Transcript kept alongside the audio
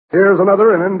Here's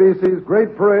another in NBC's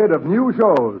great parade of new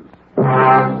shows.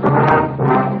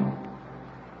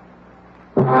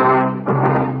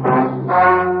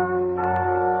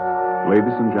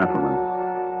 Ladies and gentlemen,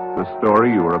 the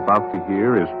story you are about to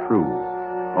hear is true.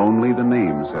 Only the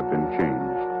names have been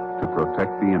changed to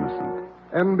protect the innocent.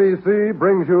 NBC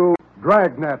brings you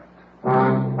Dragnet.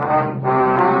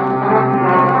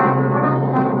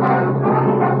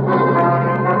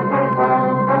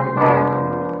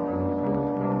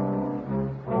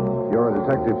 You're a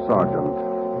detective sergeant.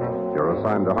 You're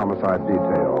assigned to homicide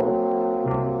detail.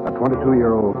 A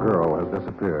 22-year-old girl has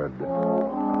disappeared.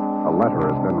 A letter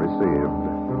has been received.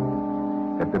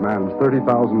 It demands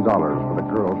 $30,000 for the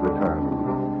girl's return.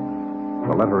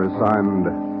 The letter is signed,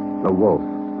 The Wolf.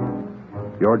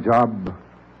 Your job,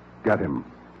 get him.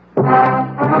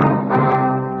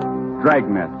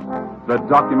 Dragnet, the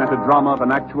documented drama of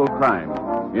an actual crime,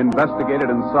 investigated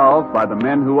and solved by the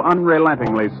men who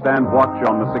unrelentingly stand watch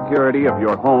on the security of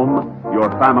your home, your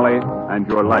family, and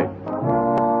your life.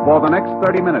 For the next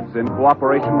 30 minutes, in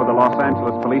cooperation with the Los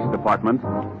Angeles Police Department,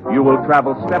 you will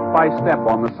travel step by step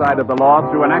on the side of the law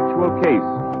through an actual case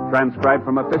transcribed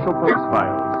from official police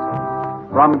files.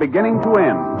 From beginning to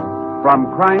end, from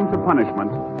crime to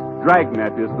punishment,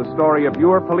 Dragnet is the story of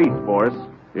your police force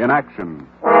in action.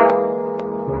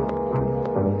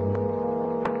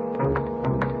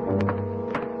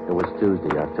 It was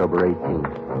Tuesday, October 18th.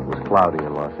 It was cloudy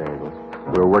in Los Angeles.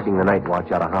 We were working the night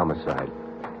watch out of homicide.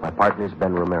 My partner's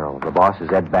Ben Romero. The boss is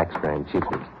Ed Backstrand, chief.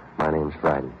 My name's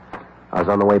Friday. I was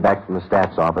on the way back from the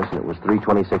stats office, and it was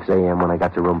 3:26 a.m. when I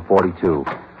got to room 42.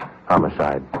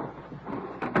 Homicide.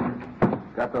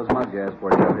 Got those mug jars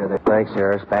for you out here. Thanks,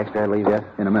 Harris. Backstrand leave yet?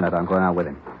 In a minute, I'm going out with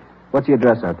him. What's the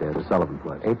address out there, the Sullivan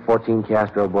place? 814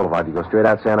 Castro Boulevard. You go straight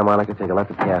out Santa Monica, take a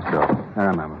left at Castro. I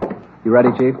remember. You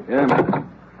ready, Chief? Yeah, man.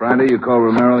 Friday, you call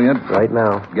Romero yet? Right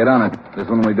now. Get on it. This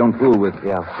one we don't fool with.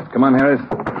 Yeah. Come on, Harris.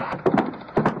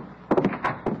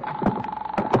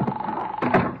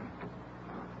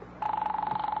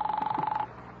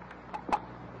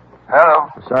 Hello.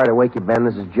 Sorry to wake you, Ben.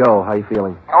 This is Joe. How you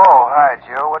feeling? Oh, hi,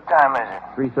 Joe. What time is it?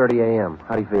 3:30 a.m.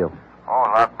 How do you feel? Oh,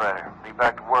 a lot better. Be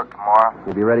back to work tomorrow.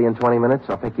 You'll be ready in 20 minutes?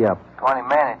 I'll pick you up. 20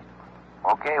 minutes.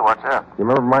 Okay, what's up? You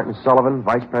remember Martin Sullivan,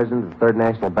 vice president of the Third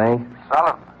National Bank?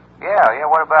 Sullivan? Yeah,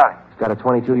 what about him? He's got a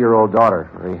 22-year-old daughter,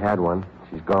 or he had one.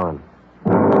 She's gone.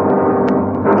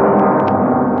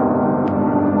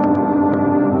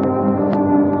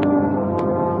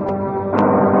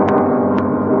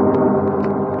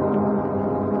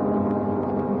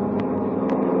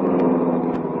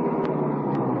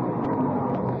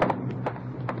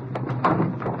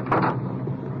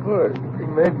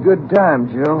 Good time,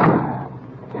 Joe.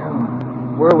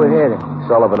 Where are we headed?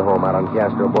 Sullivan home out on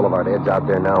Castro Boulevard. Ed's out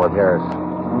there now with Harris.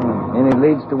 Any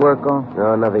leads to work on?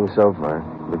 No, nothing so far.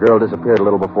 The girl disappeared a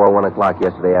little before 1 o'clock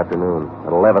yesterday afternoon.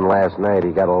 At 11 last night,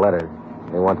 he got a letter.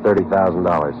 They want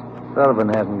 $30,000. Sullivan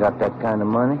hasn't got that kind of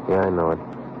money. Yeah, I know it.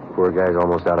 Poor guy's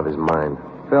almost out of his mind.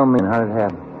 Fill me in. How did it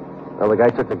happen? Well, the guy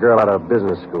took the girl out of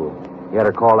business school. He had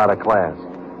her called out of class.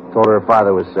 Told her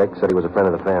father was sick, said he was a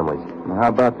friend of the family's. Well, how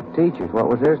about the teachers? What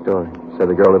was their story? Said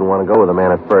the girl didn't want to go with the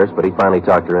man at first, but he finally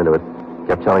talked her into it.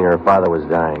 Kept telling her father was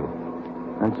dying.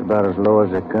 That's about as low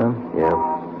as they come. Yeah.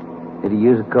 Did he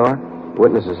use a car?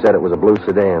 Witnesses said it was a blue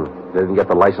sedan. They didn't get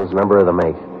the license number or the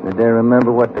make. Did they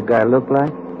remember what the guy looked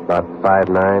like? About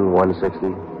 5'9",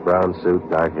 160, brown suit,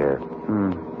 dark hair.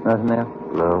 Nothing else?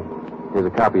 No. Here's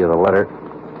a copy of the letter.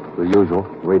 The usual.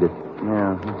 Read it.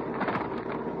 Yeah.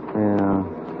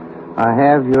 I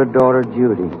have your daughter,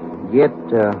 Judy. Get,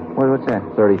 what's that?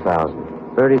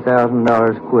 $30,000.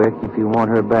 $30,000 quick if you want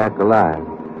her back alive.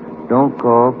 Don't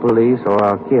call police or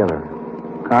I'll kill her.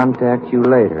 Contact you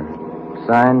later.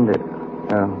 Signed,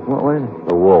 what was it?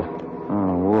 The Wolf.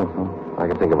 Oh, Wolf, huh? I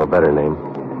can think of a better name.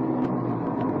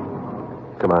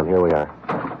 Come on, here we are.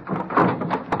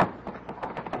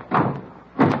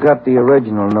 Got the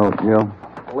original note, Joe.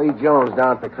 Lee Jones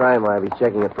down at the crime lab. He's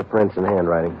checking it for prints and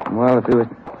handwriting. Well, if it was...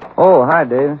 Oh, hi,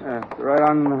 Davis. Right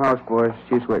on the house, boys.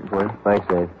 Chief's waiting for you. Thanks,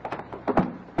 Dave.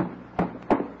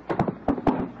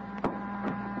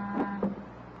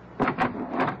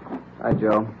 Hi,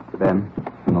 Joe. Ben.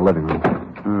 In the living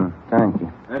room. Thank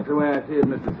you. That's the way I see it,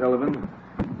 Mr. Sullivan.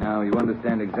 Now, you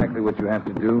understand exactly what you have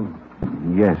to do?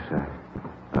 Yes, sir.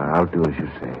 I'll do as you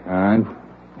say. All right.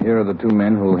 Here are the two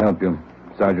men who will help you.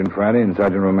 Sergeant Friday and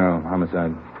Sergeant Romero,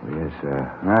 homicide. Yes, sir.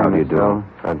 Hi, How do you Mr. do? Sullivan.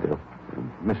 I do.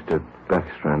 Mr.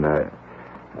 Backstrand,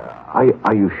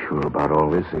 are you sure about all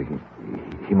this?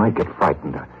 He might get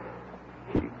frightened.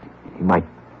 He might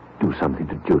do something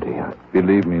to Judy.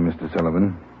 Believe me, Mr.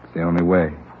 Sullivan, it's the only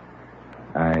way.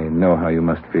 I know how you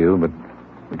must feel, but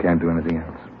we can't do anything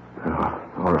else. Oh,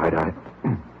 all right, I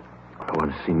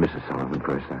want to see Mrs. Sullivan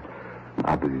first.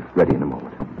 I'll be ready in a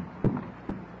moment.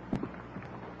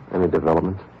 Any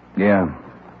developments? Yeah.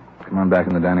 Come on back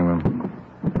in the dining room.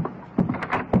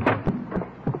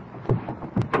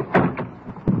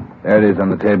 There it is on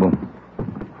the table.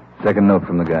 Second note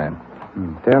from the guy.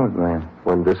 Telegram.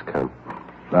 When'd this come?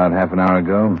 About half an hour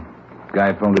ago.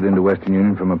 Guy phoned it into Western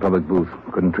Union from a public booth.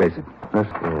 Couldn't trace it.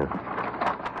 Yeah.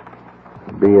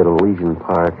 Be at Elysian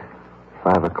Park,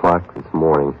 5 o'clock this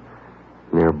morning,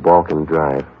 near Balkan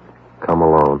Drive. Come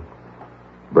alone.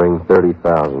 Bring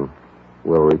 30,000.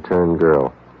 Will return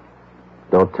girl.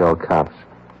 Don't tell cops.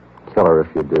 Kill her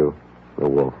if you do. The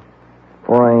wolf.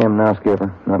 4 a.m. now,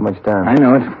 Skipper. Not much time. I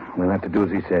know it. We'll have to do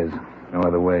as he says. No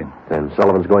other way. Then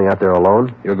Sullivan's going out there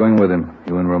alone? You're going with him.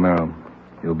 You and Romero.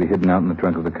 You'll be hidden out in the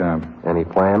trunk of the car. Any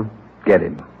plan? Get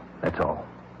him. That's all.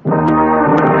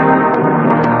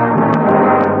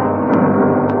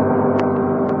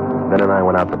 Ben and I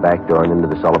went out the back door and into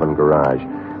the Sullivan garage.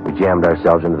 We jammed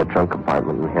ourselves into the trunk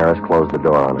compartment, and Harris closed the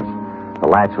door on us. The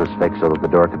latch was fixed so that the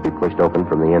door could be pushed open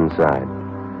from the inside.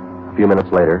 A few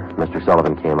minutes later, Mr.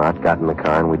 Sullivan came out, got in the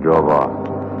car, and we drove off.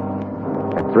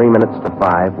 At 3 minutes to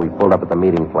 5, we pulled up at the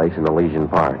meeting place in Elysian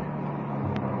Park.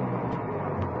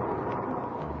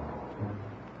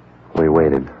 We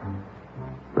waited.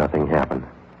 Nothing happened.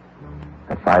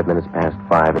 At 5 minutes past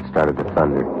 5, it started to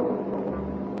thunder.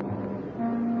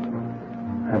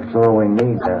 That's all we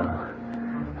need now.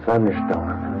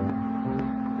 Thunderstorm.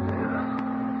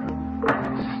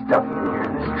 Stuff in here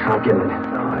in this trunk, isn't it?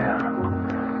 Oh, yeah.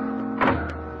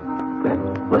 Ben,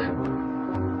 listen.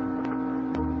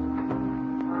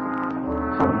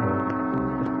 Something?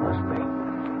 It must be.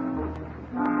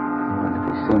 Wonder if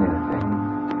he's seen anything.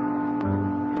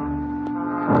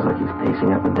 Sounds like he's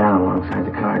pacing up and down alongside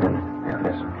the car, doesn't it? Yeah,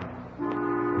 listen.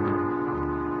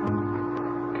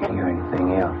 Can't hear anything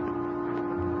else.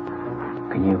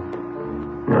 Can you?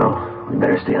 No, we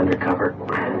better stay under cover.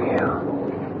 Yeah.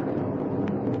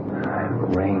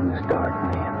 Rain's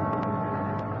starting in.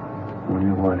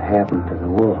 Wonder what happened to the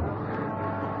wolf.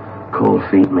 Cold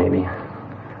feet, maybe.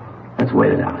 Let's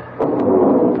wait it out.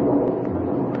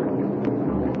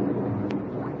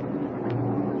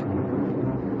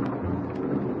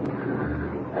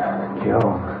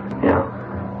 Joe. Yeah.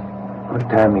 What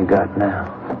time you got now?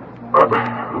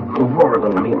 Move over a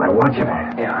little and meet my watch.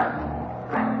 Yeah.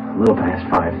 A little past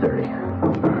 5:30.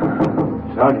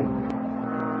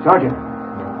 Sergeant.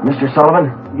 Mr. Sullivan?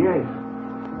 Yes.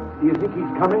 Do you think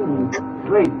he's coming? It's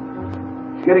late.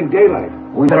 It's getting daylight.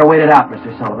 We better wait it out,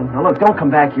 Mr. Sullivan. Now, look, don't come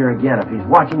back here again. If he's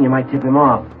watching, you might tip him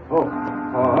off. Oh,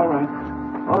 all right.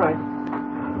 All right.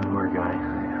 Poor guy.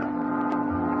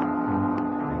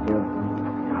 Yeah.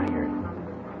 Yeah, I hear it.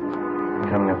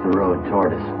 Coming up the road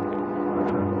toward us.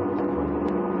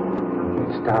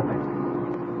 Stop it.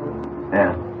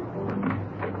 Yeah.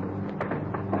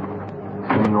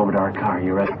 Swing over to our car.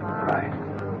 You ready? Right.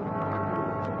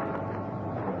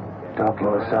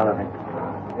 Talking with Sullivan.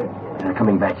 They're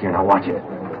coming back here. Now watch it.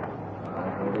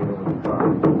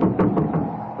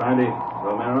 Brandy,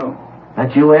 Romero.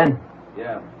 That you, Ed?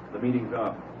 Yeah, the meeting's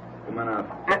off. Come on out.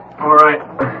 All right.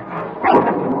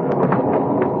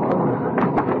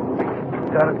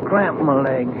 Got a cramp in my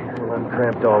leg. I'm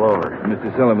cramped all over.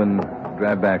 Mr. Sullivan,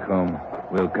 drive back home.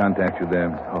 We'll contact you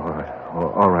there.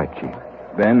 All right, Chief.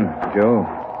 Ben, Joe,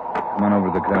 come on over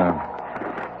to the car.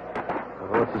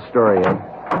 What's the story, Ed?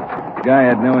 The guy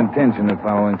had no intention of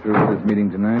following through with this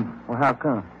meeting tonight. Well, how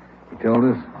come? He told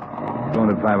us. He's going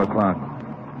at 5 o'clock.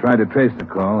 Tried to trace the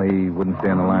call. He wouldn't stay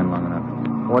on the line long enough.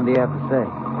 What do you have to say?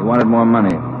 He wanted more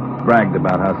money. Bragged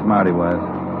about how smart he was.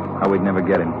 How we'd never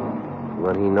get him.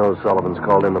 When he knows Sullivan's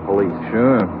called in the police.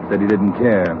 Sure. Said he didn't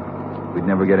care. We'd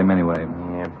never get him anyway.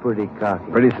 Yeah, pretty cocky.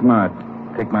 Pretty smart.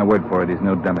 Take my word for it. He's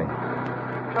no dummy.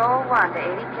 Control 1 to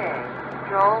 80K.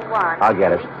 Control 1 I'll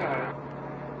get it. 80K.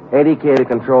 80K to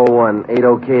Control 1.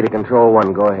 80K to Control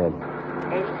 1. Go ahead.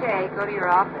 80K, go to your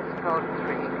office. Code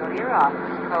 3. Go to your office.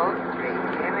 Code 3.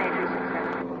 Dear Major,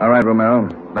 success. All right, Romero.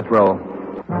 Let's roll.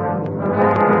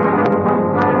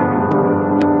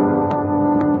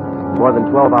 More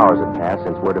than 12 hours had passed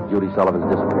since word of Judy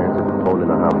Sullivan's disappearance had been phoned in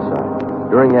a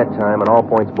homicide. During that time, an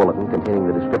all-points bulletin containing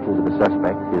the descriptions of the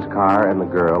suspect, his car, and the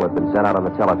girl had been sent out on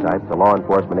the teletype to law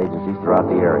enforcement agencies throughout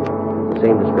the area. The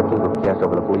same descriptions were cast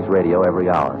over the police radio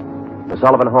every hour. The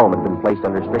Sullivan home had been placed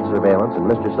under strict surveillance, and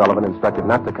Mr. Sullivan instructed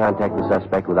not to contact the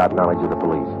suspect without knowledge of the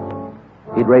police.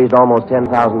 He'd raised almost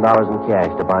 $10,000 in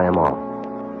cash to buy him off.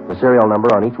 The serial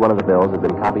number on each one of the bills had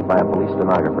been copied by a police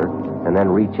stenographer and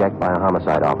then rechecked by a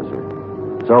homicide officer.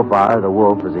 So far, the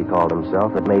Wolf, as he called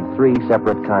himself, had made 3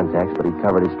 separate contacts, but he'd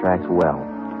covered his tracks well.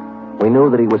 We knew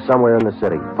that he was somewhere in the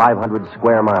city, 500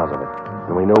 square miles of it,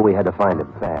 and we knew we had to find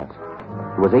him fast.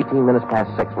 It was 18 minutes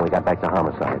past 6 when we got back to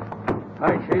Homicide.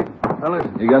 Hi, Chief. Fellas.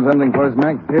 You got something for us,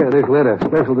 Mac? Here, this letter.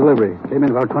 Special delivery. Came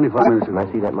in about 25 minutes Can ago.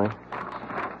 I see that, Mike?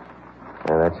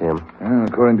 Yeah, that's him.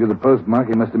 According to the postmark,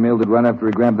 he must have mailed it right after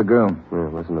he grabbed the girl.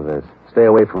 Listen to this. Stay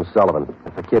away from Sullivan.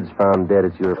 If the kid's found dead,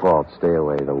 it's your fault. Stay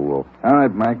away, the Wolf. All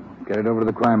right, Mike. Get it over to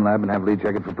the crime lab and have Lee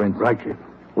check it for prints. Right, Chief.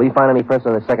 Lee find any prints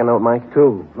on the second note, Mike?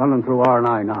 2. Running through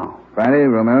R&I now. Friday,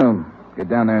 Romero. Get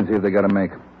down there and see if they got a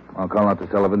make. I'll call out to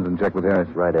Sullivan's and check with Harris.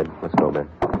 Right, Ed. Let's go, Ben.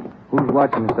 Who's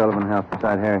watching the Sullivan house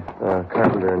beside Harry?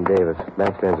 Carpenter and Davis.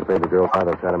 Backstrand's afraid the girl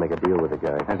father will try to make a deal with the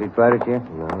guy. Has he tried it yet?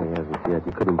 No, he hasn't yet.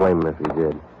 You couldn't blame him if he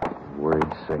did. Worried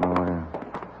sick. Oh, yeah.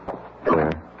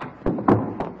 Where?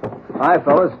 Hi,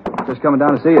 fellas. Just coming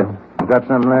down to see you. You got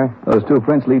something, Larry? Those 2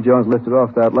 prints Lee Jones lifted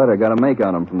off that letter got a make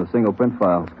on them from the single print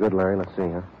file. Good, Larry. Let's see,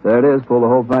 huh? There it is. Pull the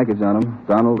whole package on him.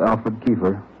 Donald Alfred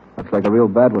Kiefer. Looks like a real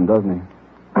bad one, doesn't he?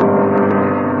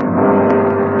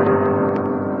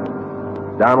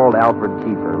 Donald Alfred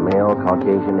Kiefer, male,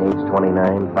 Caucasian, age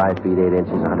 29, 5 feet 8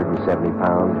 inches, 170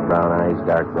 pounds, brown eyes,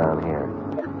 dark brown hair.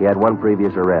 He had 1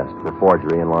 previous arrest for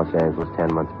forgery in Los Angeles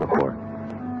 10 months before.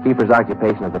 Kiefer's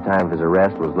occupation at the time of his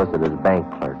arrest was listed as bank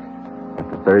clerk at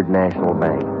the Third National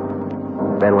Bank.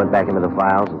 Ben went back into the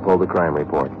files and pulled the crime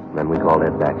report. Then we called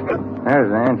Ed Baxter. There's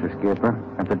the answer, Skipper.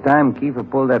 At the time Kiefer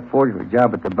pulled that forgery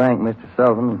job at the bank, Mr.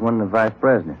 Sullivan was one of the vice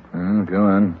presidents. Go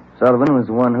on. Sullivan was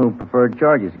the one who preferred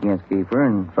charges against Kiefer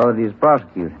and saw that he was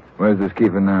prosecuted. Where's this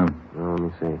Kiefer now? Let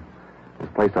me see. He was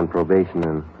placed on probation,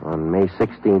 and on May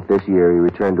 16th this year, he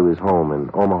returned to his home in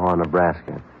Omaha,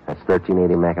 Nebraska. That's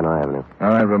 1380 Mackinac Avenue. All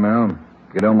right, Romero.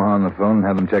 Get Omaha on the phone and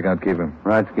have them check out Kiefer.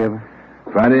 Right, Skipper?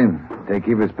 Friday, take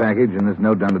Kiefer's package and this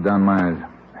note down to Don Myers.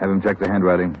 Have him check the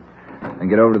handwriting. And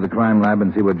get over to the crime lab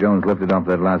and see what Jones lifted off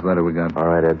that last letter we got. All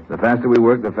right, Ed. The faster we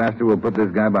work, the faster we'll put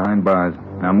this guy behind bars.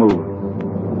 Now move.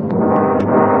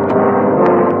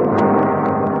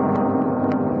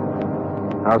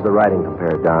 How's the writing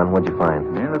compared, Don? What'd you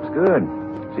find? Yeah, looks good.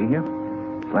 See here?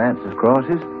 Slants as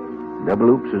crosses, double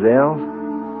oops as L's,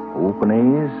 open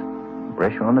A's,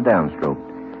 pressure on the downstroke.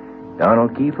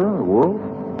 Donald Kiefer, the Wolf,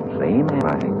 same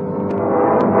handwriting.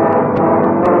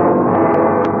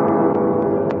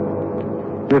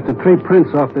 Lifted 3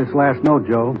 prints off this last note,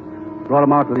 Joe. Brought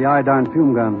them out with the iodine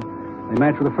fume gun. They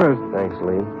match with the first. Thanks,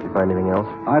 Lee. Did you find anything else?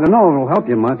 I don't know if it'll help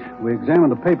you much. We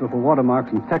examined the paper for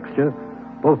watermarks and texture.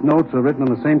 Both notes are written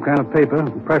on the same kind of paper.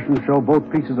 Impressions show both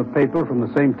pieces of paper from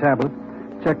the same tablet.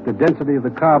 Check the density of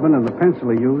the carbon and the pencil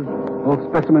he used. Both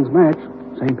specimens match.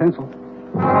 Same pencil.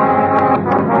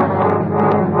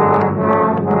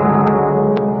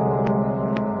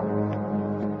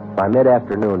 By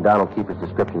mid-afternoon, Donald Kiefer's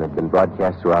description had been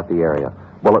broadcast throughout the area.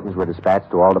 Bulletins were dispatched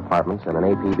to all departments, and an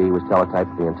APB was teletyped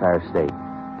to the entire state.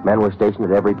 Men were stationed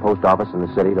at every post office in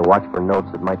the city to watch for notes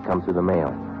that might come through the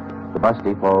mail. The bus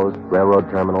depots,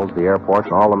 railroad terminals, the airport,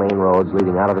 and all the main roads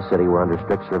leading out of the city were under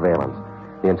strict surveillance.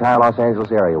 The entire Los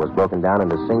Angeles area was broken down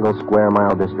into single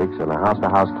square-mile districts, and a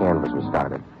house-to-house canvass was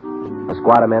started. A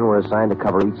squad of men were assigned to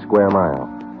cover each square mile.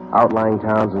 Outlying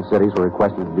towns and cities were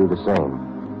requested to do the same.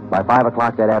 By 5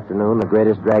 o'clock that afternoon, the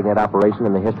greatest dragnet operation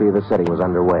in the history of the city was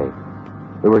underway.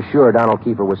 We were sure Donald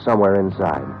Kiefer was somewhere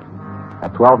inside.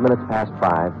 At 12 minutes past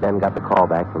 5, Ben got the call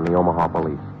back from the Omaha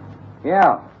police.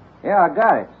 Yeah, I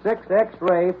got it. 6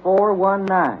 X-ray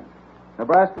 419.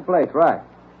 Nebraska plates, right.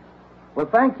 Well,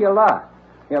 thank you a lot.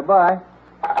 Yeah, bye.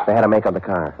 They had a make on the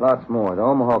car. Lots more. The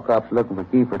Omaha cops are looking for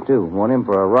Kiefer, too. Want him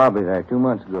for a robbery there 2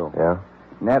 months ago. Yeah?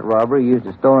 In that robbery, he used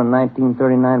a stolen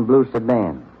 1939 blue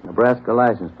sedan. Nebraska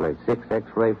license plate, 6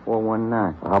 X-ray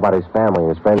 419. Well, how about his family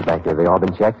and his friends back there? They all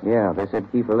been checked? Yeah, they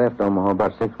said Kiefer left Omaha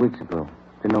about 6 weeks ago.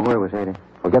 Didn't know where he was headed.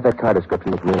 Well, get that car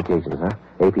description to communications, huh?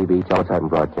 APB, teletype, and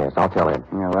broadcast. I'll tell him.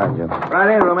 Yeah, right, Joe.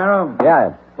 Right in, Romero.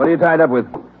 Yeah. What are you tied up with?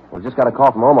 We just got a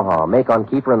call from Omaha. Make on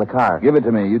Kiefer in the car. Give it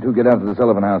to me. You two get out to the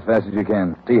Sullivan house fast as you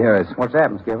can. T. Harris. What's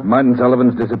happened, Skipper? Martin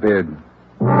Sullivan's disappeared.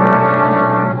 All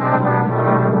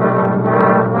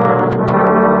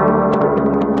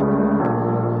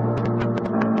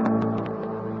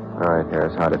right,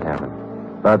 Harris, how'd it happen?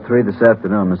 About 3 this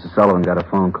afternoon, Mr. Sullivan got a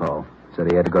phone call. Said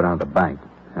he had to go down to the bank.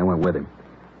 I went with him.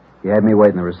 He had me wait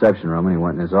in the reception room, and he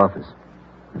went in his office.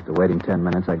 After waiting 10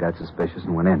 minutes, I got suspicious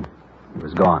and went in. He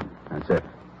was gone. That's it.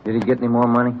 Did he get any more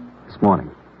money? This morning,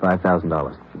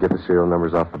 $5,000. Did you get the serial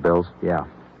numbers off the bills? Yeah.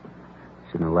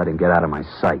 Shouldn't have let him get out of my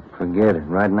sight. Forget it.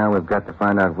 Right now, we've got to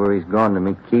find out where he's gone to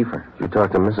meet Kiefer. Did you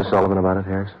talk to Mrs. Sullivan about it,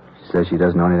 Harris? She says she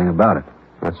doesn't know anything about it.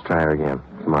 Let's try her again.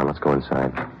 Come on, let's go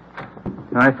inside.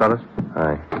 Hi, fellas.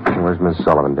 Hi. Where's Miss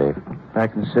Sullivan, Dave?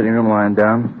 Back in the sitting room lying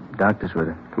down. Doctor's with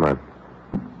her. Come on.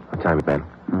 What time, Ben?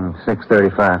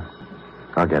 6:35.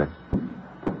 I'll get it.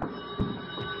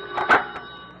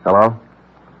 Hello?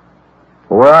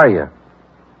 Well, where are you?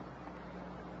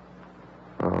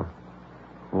 Oh.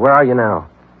 Where are you now?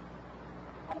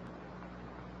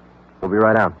 We'll be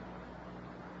right out.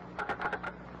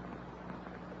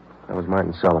 That was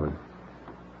Martin Sullivan.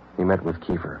 He met with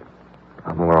Kiefer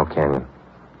up in Laurel Canyon.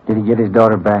 Did he get his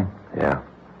daughter back? Yeah.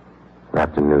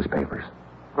 Wrapped in newspapers.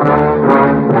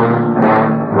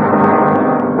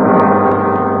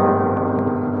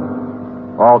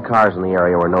 All cars in the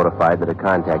area were notified that a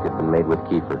contact had been made with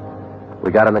Kiefer.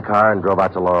 We got in the car and drove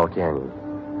out to Laurel Canyon.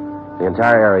 The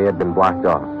entire area had been blocked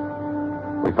off.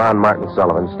 We found Martin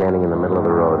Sullivan standing in the middle of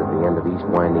the road at the end of East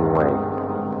Winding Way.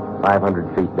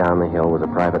 500 feet down the hill was a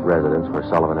private residence where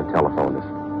Sullivan had telephoned us.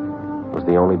 It was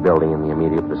the only building in the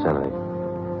immediate vicinity.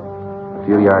 A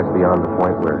few yards beyond the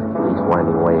point where East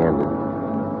Winding Way ended,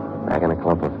 back in a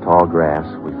clump of tall grass,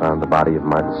 we found the body of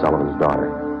Martin Sullivan's daughter.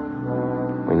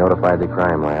 We notified the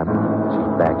crime lab, Chief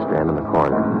Backstrand in the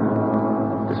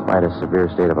coroner. Despite a severe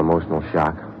state of emotional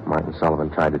shock, Martin Sullivan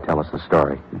tried to tell us the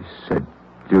story. He said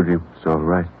Judy was all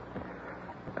right.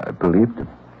 I believed him.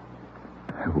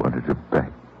 I wanted her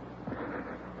back.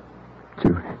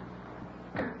 Judy.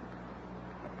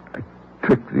 I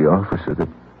tricked the officer, the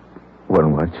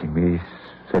one watching me. He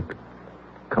said,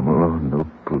 come alone, no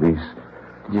police.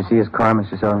 Did you see his car,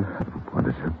 Mr. Sullivan? I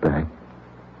wanted her back.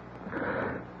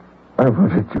 I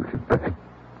wanted Judy back.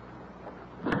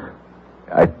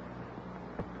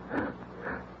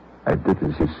 I did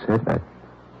as he said. I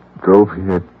drove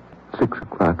here at 6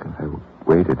 o'clock and I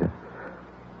waited.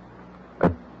 I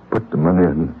put the money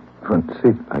in the front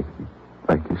seat like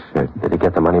you said. Did he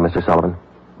get the money, Mr. Sullivan?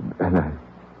 And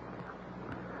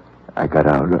I got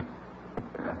out.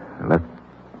 Left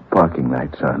parking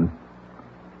lights on.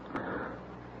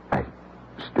 I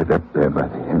stood up there by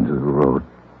the end of the road,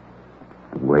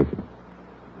 waiting.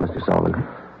 Mr. Sullivan?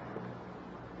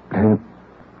 Then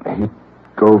he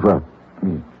drove up.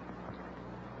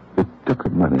 He took the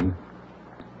money.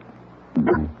 He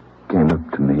came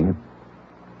up to me.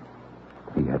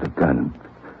 He had a gun.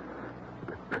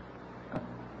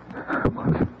 I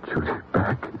wanted Judy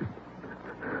back.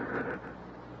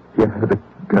 He had a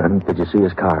gun. Did you see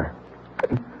his car?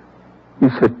 He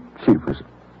said she was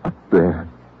up there,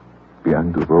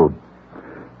 beyond the road,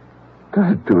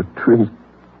 tied to a tree.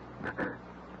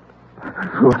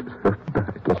 I wanted her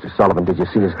back. Mr. Sullivan, did you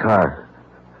see his car?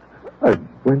 I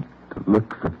went to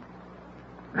look for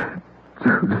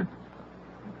Judy.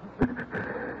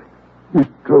 He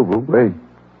drove away.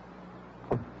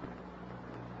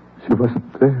 She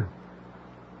wasn't there.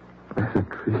 By the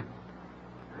tree.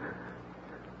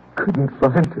 Couldn't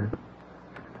find her.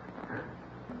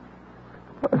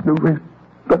 On the way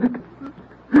back,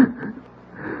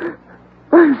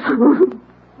 I saw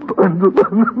the bundle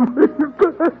on the way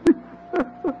back.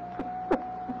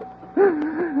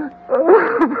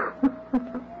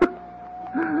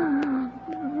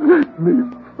 Let me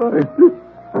find it.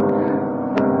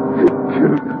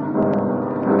 Judy.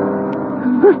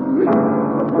 Let me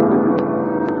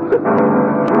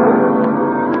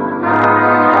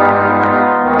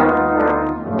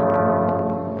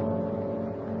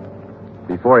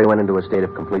Before he went into a state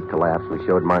of complete collapse, we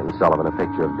showed Martin Sullivan a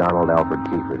picture of Donald Alfred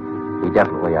Kiefer. He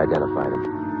definitely identified him.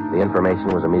 The information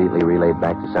was immediately relayed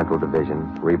back to Central Division,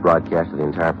 rebroadcast to the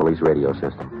entire police radio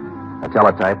system. A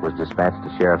teletype was dispatched to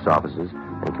sheriff's offices,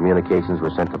 and communications were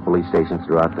sent to police stations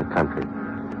throughout the country.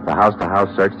 The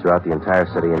house-to-house search throughout the entire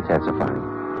city intensified.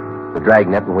 The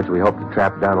dragnet in which we hoped to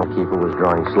trap Donald Kiefer was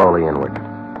drawing slowly inward.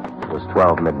 It was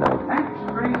 12 midnight. Next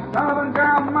Street, Sullivan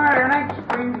girl murder. Next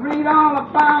Street, read all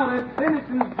about it.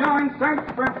 Citizens join search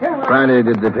for killer. Friday,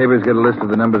 did the papers get a list of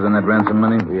the numbers on that ransom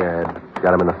money? Yeah,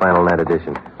 got them in the final net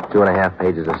edition. 2.5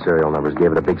 pages of serial numbers.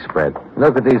 Gave it a big spread.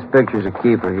 Look at these pictures of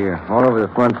Kiefer here, all over the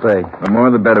front page. The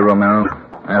more the better, Romero.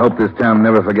 I hope this town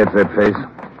never forgets that face.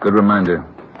 Good reminder.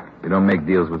 You don't make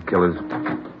deals with killers.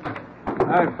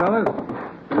 Hi, fellas.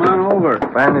 Come on over.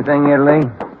 Find anything yet, Lee?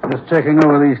 Just checking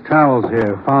over these towels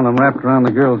here. Found them wrapped around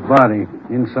the girl's body,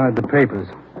 inside the papers.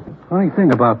 Funny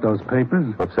thing about those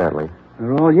papers, What's that, Lee?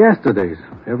 they're all yesterday's.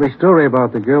 Every story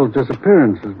about the girl's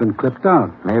disappearance has been clipped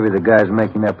out. Maybe the guy's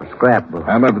making up a scrapbook.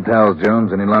 How about the towels,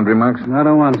 Jones? Any laundry marks? Not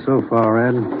a one so far,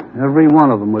 Ed. Every one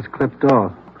of them was clipped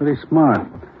off. Pretty smart.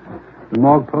 The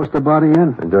morgue post the body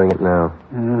in? They're doing it now.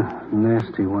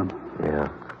 Nasty one. Yeah.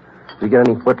 Did you get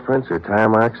any footprints or tire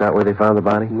marks out where they found the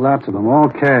body? Lots of them, all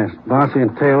cast. Bossy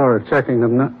and Taylor are checking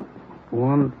them now.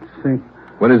 One thing.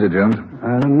 What is it, Jones?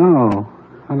 I don't know.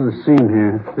 under the seam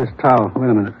here. This towel. Wait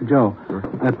a minute. Joe,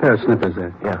 that pair of slippers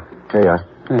there. Yeah. Here you are.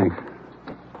 Thanks.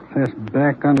 Just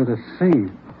back under the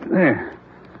seam. There.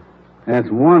 That's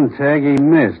one tag he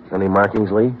missed. Any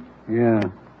markings, Lee? Yeah.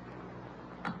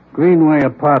 Greenway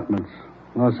Apartments,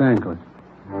 Los Angeles.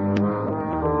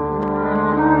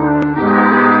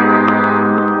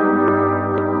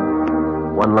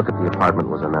 One look at the apartment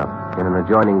was enough. In an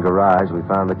adjoining garage, we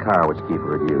found the car which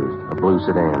Kiefer had used, a blue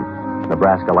sedan.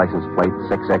 Nebraska license plate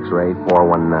 6X-ray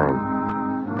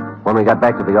 419. When we got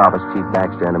back to the office, Chief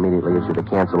Backstrand immediately issued a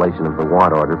cancellation of the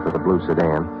want order for the blue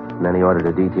sedan, and then he ordered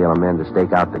a detail of men to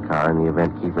stake out the car in the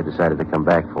event Kiefer decided to come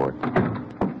back for it.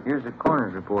 Here's the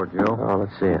coroner's report, Joe. Oh,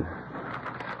 let's see it.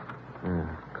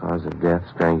 Cause of death,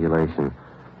 strangulation.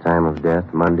 Time of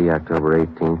death, Monday, October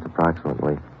 18th,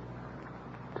 approximately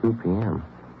 2 p.m.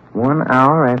 1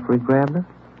 hour after he grabbed her?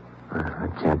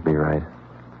 That can't be right.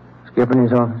 Skip in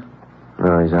his office?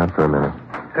 No, he's out for a minute.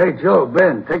 Hey, Joe,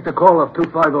 Ben, take the call off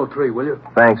 2503, will you?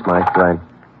 Thanks, Mike. Right.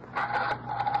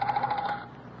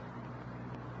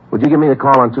 Would you give me the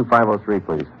call on 2503,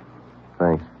 please?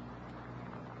 Thanks.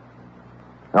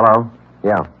 Hello?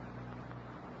 Yeah.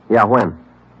 Yeah, when?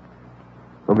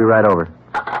 We'll be right over.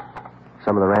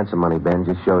 Some of the ransom money, Ben,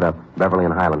 just showed up. Beverly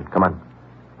and Highland. Come on.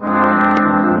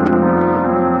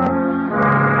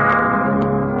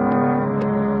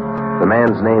 The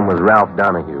man's name was Ralph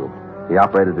Donahue. He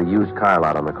operated a used car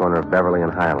lot on the corner of Beverly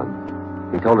and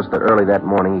Highland. He told us that early that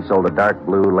morning he sold a dark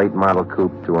blue late model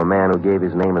coupe to a man who gave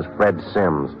his name as Fred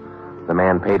Sims. The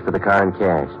man paid for the car in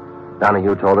cash.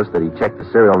 Donahue told us that he checked the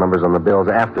serial numbers on the bills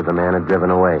after the man had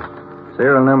driven away.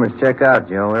 Serial numbers check out,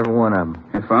 Joe, every one of them.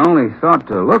 If I only thought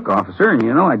to look, officer, and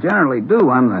you know I generally do.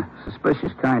 I'm the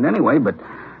suspicious kind anyway, but,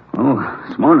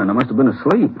 this morning I must have been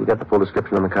asleep. You got the full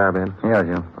description on the car, Ben? Yeah,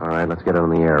 Joe. All right, let's get it on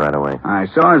the air right away. I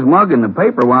saw his mug in the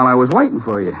paper while I was waiting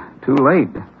for you. Too late.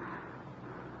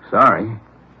 Sorry.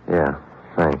 Yeah,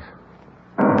 thanks.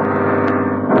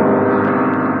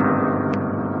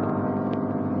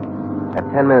 At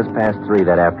 10 minutes past 3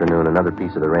 that afternoon, another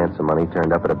piece of the ransom money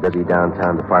turned up at a busy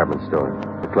downtown department store.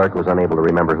 The clerk was unable to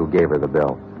remember who gave her the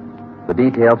bill. The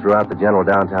detail throughout the general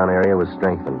downtown area was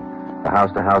strengthened. The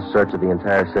house-to-house search of the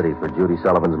entire city for Judy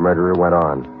Sullivan's murderer went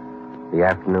on. The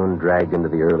afternoon dragged into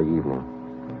the early evening.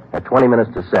 At 20 minutes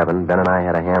to 7, Ben and I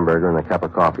had a hamburger and a cup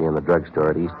of coffee in the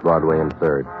drugstore at East Broadway and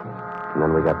 3rd. And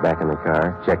then we got back in the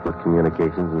car, checked with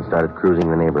communications, and started cruising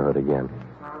the neighborhood again.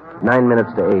 9 minutes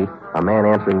to 8, a man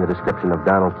answering the description of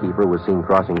Donald Kiefer was seen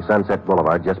crossing Sunset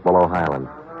Boulevard just below Highland.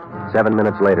 7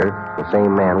 minutes later, the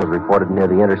same man was reported near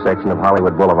the intersection of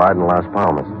Hollywood Boulevard and Las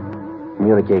Palmas.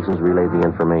 Communications relayed the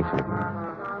information.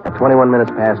 At 21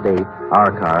 minutes past 8,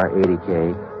 our car,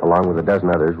 80K, along with a dozen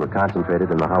others, were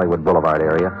concentrated in the Hollywood Boulevard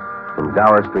area from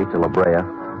Gower Street to La Brea,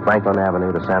 Franklin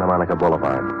Avenue to Santa Monica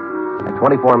Boulevard. At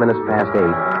 24 minutes past 8,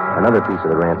 another piece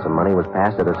of the ransom money was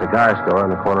passed at a cigar store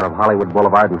on the corner of Hollywood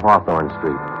Boulevard and Hawthorne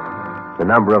Street. The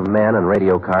number of men and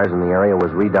radio cars in the area was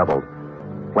redoubled.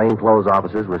 Plainclothes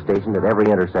officers were stationed at every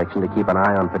intersection to keep an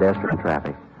eye on pedestrian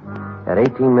traffic. At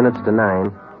 18 minutes to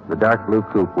 9, the dark blue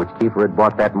coupe which Kiefer had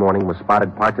bought that morning was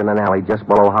spotted parked in an alley just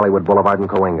below Hollywood Boulevard and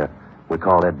Cahuenga. We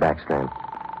called Ed Backstrand.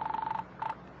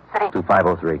 City.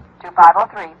 2503.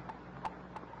 2503.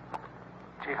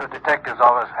 Chief of Detectives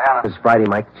Office, Hannah. This is Friday,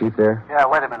 Mike. Chief there? Yeah,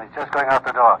 wait a minute. Just going out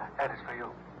the door. Ed, it's for you.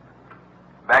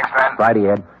 Backstrand? Friday,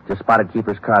 Ed. Just spotted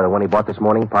Kiefer's car, the one he bought this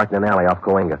morning, parked in an alley off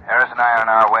Cahuenga. Harris and I are on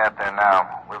our way up there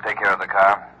now. We'll take care of the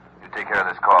car. You take care of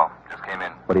this call. Just came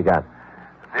in. What do you got?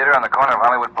 The theater on the corner of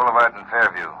Hollywood Boulevard and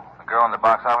Fairview. The girl in the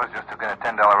box office just took in a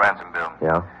 $10 ransom bill.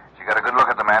 Yeah? She got a good look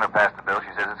at the man who passed the bill.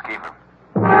 She says it's Kiefer.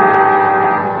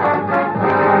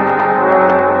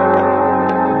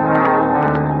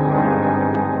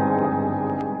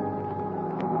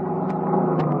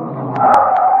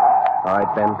 All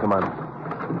right, Ben, come on.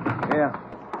 Yeah.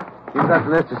 You got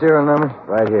the list of serial numbers?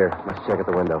 Right here. Let's check at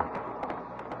the window.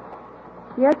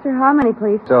 Yes, sir. How many,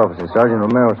 please? It's officers. Sergeant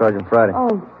Romero, Sergeant Friday.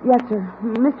 Oh, yes, sir.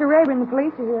 Mr. Rayburn, the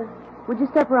police are here. Would you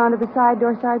step around to the side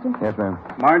door, Sergeant? Yes, ma'am.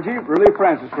 Margie, relieve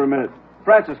Francis for a minute.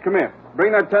 Francis, come here.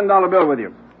 Bring that $10 bill with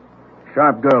you.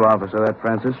 Sharp girl, officer, that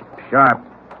Francis. Sharp.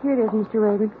 Here it is, Mr.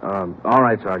 Rayburn. All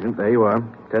right, Sergeant. There you are.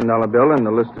 $10 bill and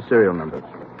the list of serial numbers.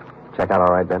 Check out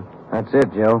all right, Ben? That's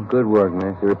it, Joe. Good work,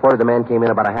 miss. You reported the man came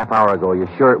in about a half hour ago. You're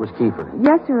sure it was Kiefer?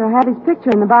 Yes, sir. I have his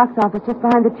picture in the box office just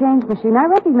behind the change machine. I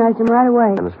recognized him right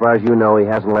away. And as far as you know, he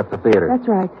hasn't left the theater. That's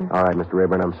right, sir. All right, Mr.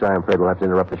 Rayburn, I'm sorry. I'm afraid we'll have to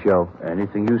interrupt the show.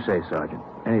 Anything you say, Sergeant.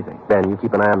 Anything. Ben, you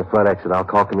keep an eye on the front exit. I'll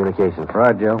call communications.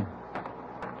 Right, Joe.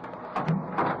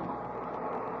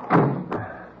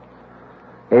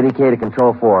 80K to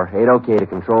Control 4. 80K to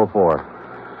Control 4.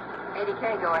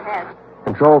 80K, go ahead.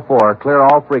 Control 4, clear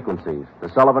all frequencies. The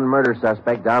Sullivan murder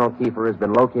suspect, Donald Kiefer, has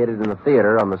been located in the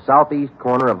theater on the southeast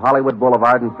corner of Hollywood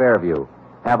Boulevard and Fairview.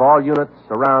 Have all units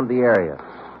around the area.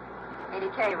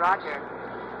 80K, roger.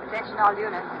 Attention all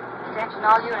units. Attention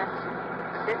all units.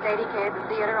 Assist 80K at the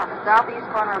theater on the southeast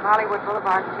corner of Hollywood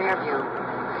Boulevard and Fairview.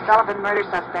 The Sullivan murder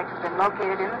suspect has been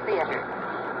located in the theater.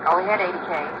 Go ahead,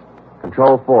 80K.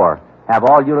 Control 4, have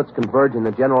all units converge in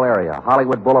the general area,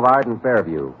 Hollywood Boulevard and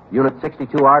Fairview. Unit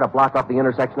 62R to block off the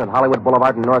intersection at Hollywood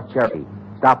Boulevard and North Cherokee.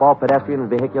 Stop all pedestrian and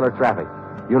vehicular traffic.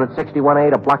 Unit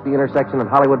 61A to block the intersection at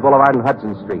Hollywood Boulevard and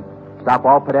Hudson Street. Stop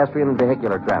all pedestrian and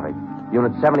vehicular traffic.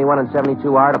 Unit 71 and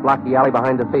 72R to block the alley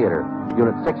behind the theater.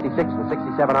 Unit 66 and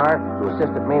 67R to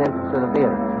assist at main entrance to the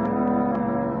theater.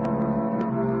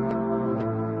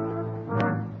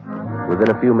 Within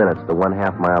a few minutes, the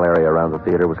 1/2 mile area around the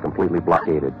theater was completely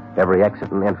blockaded. Every exit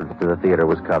and entrance to the theater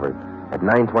was covered. At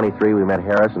 9:23, we met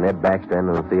Harris and Ed Backstrand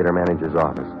in the theater manager's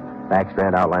office.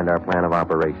 Backstrand outlined our plan of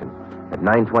operation. At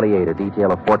 9:28, a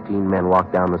detail of 14 men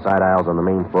walked down the side aisles on the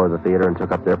main floor of the theater and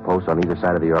took up their posts on either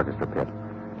side of the orchestra pit.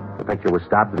 The picture was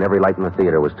stopped and every light in the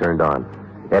theater was turned on.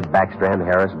 Ed Backstrand,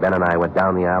 Harris, Ben, and I went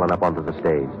down the aisle and up onto the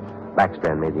stage.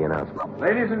 Backstrand made the announcement.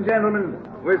 Ladies and gentlemen,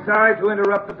 we're sorry to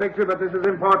interrupt the picture, but this is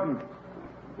important.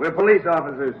 We're police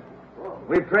officers.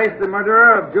 We've traced the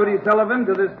murderer of Judy Sullivan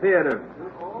to this theater.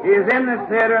 He is in this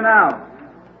theater now.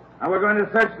 Now we're going to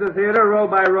search the theater row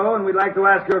by row, and we'd like to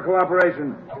ask your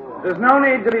cooperation. There's no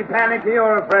need to be panicky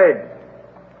or afraid.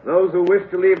 Those who wish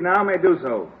to leave now may do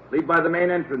so. Leave by the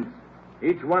main entrance.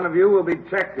 Each one of you will be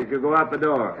checked as you go out the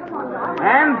door.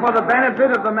 And for the benefit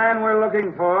of the man we're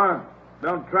looking for,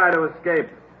 don't try to escape.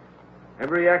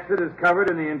 Every exit is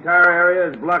covered and the entire area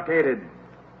is blockaded.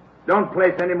 Don't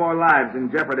place any more lives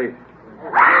in jeopardy.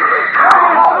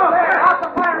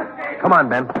 Come on,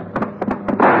 Ben.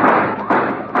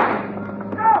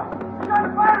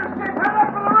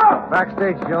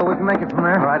 Backstage, Joe. We can make it from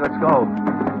there. All right, let's go.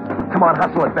 Come on,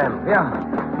 hustle it, Ben. Yeah.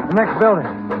 The next building.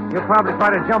 You'll probably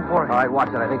try to jump for it. All right, watch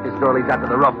it. I think this door leads out to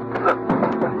the roof.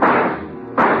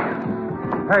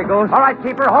 There he goes. All right,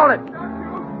 keeper, hold it.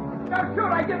 Don't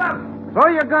shoot, I give up. Throw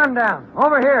your gun down.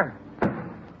 Over here.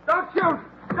 Don't shoot.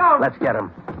 Don't. Let's get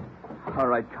him. All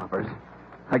right, coppers.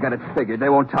 I got it figured. They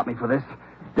won't top me for this.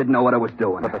 Didn't know what I was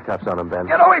doing. Put the cuffs on him, Ben.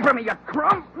 Get away from me, you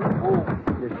crumb!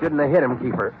 You shouldn't have hit him,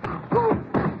 keeper.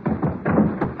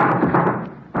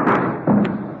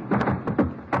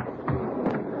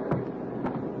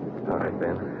 All right,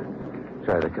 Ben.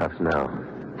 Try the cuffs now.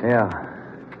 Yeah.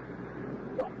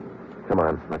 Come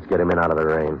on, let's get him in out of the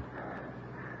rain.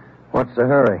 What's the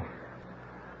hurry?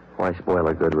 Why spoil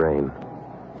a good rain?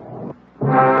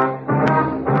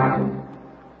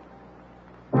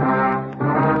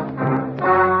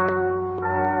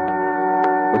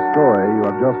 The story you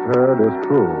have just heard is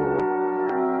true.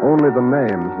 Only the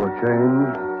names were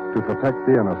changed to protect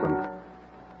the innocent.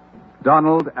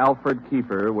 Donald Alfred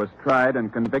Kiefer was tried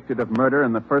and convicted of murder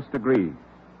in the first degree.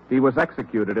 He was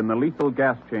executed in the lethal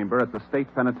gas chamber at the state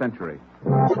penitentiary.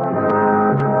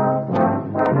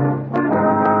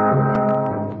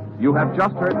 You have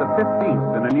just heard the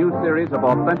 15th in a new series of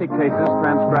authentic cases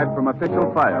transcribed from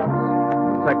official files.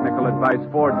 Technical advice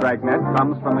for Dragnet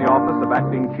comes from the Office of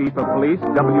Acting Chief of Police,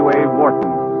 W.A.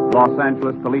 Wharton, Los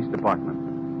Angeles Police Department.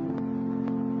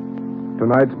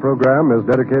 Tonight's program is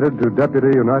dedicated to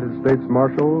Deputy United States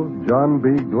Marshal John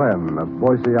B. Glenn of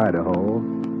Boise, Idaho,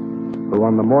 who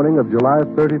on the morning of July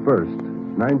 31st,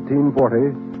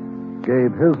 1940,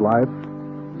 gave his life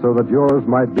so that yours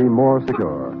might be more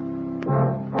secure.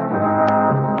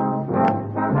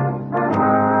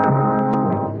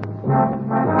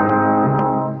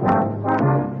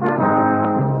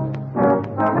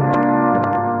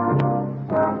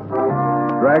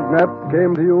 Dragnet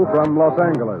came to you from Los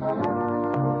Angeles.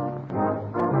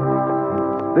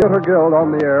 Theater Guild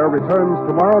on the Air returns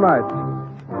tomorrow night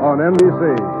on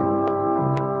NBC.